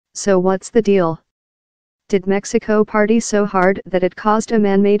So what's the deal? Did Mexico party so hard that it caused a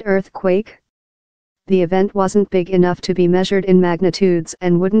man-made earthquake? The event wasn't big enough to be measured in magnitudes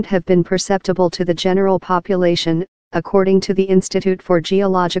and wouldn't have been perceptible to the general population, according to the Institute for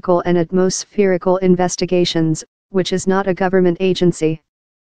Geological and Atmospherical Investigations, which is not a government agency.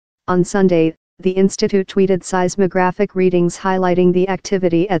 On Sunday, the institute tweeted seismographic readings highlighting the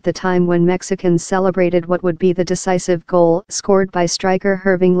activity at the time when Mexicans celebrated what would be the decisive goal scored by striker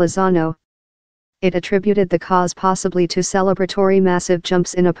Hirving Lozano. It attributed the cause possibly to celebratory massive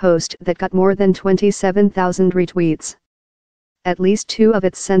jumps in a post that got more than 27,000 retweets. At least two of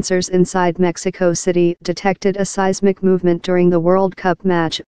its sensors inside Mexico City detected a seismic movement during the World Cup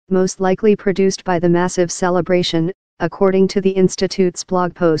match, most likely produced by the massive celebration, according to the Institute's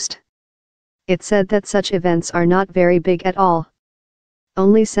blog post. It said that such events are not very big at all.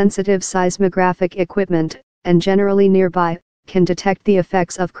 Only sensitive seismographic equipment, and generally nearby, can detect the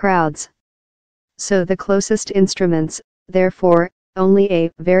effects of crowds. So the closest instruments, therefore, only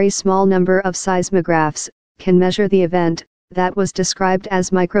a very small number of seismographs, can measure the event, that was described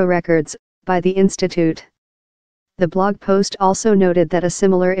as microrecords, by the Institute. The blog post also noted that a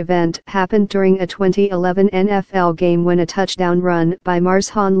similar event happened during a 2011 NFL game when a touchdown run by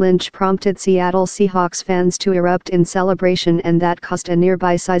Marshawn Lynch prompted Seattle Seahawks fans to erupt in celebration, and that caused a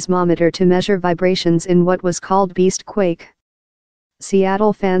nearby seismometer to measure vibrations in what was called Beast Quake.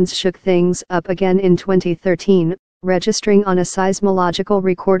 Seattle fans shook things up again in 2013, registering on a seismological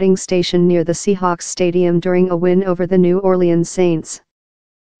recording station near the Seahawks stadium during a win over the New Orleans Saints.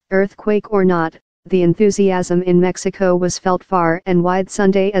 Earthquake or not, the enthusiasm in Mexico was felt far and wide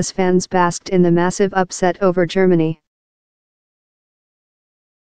Sunday as fans basked in the massive upset over Germany.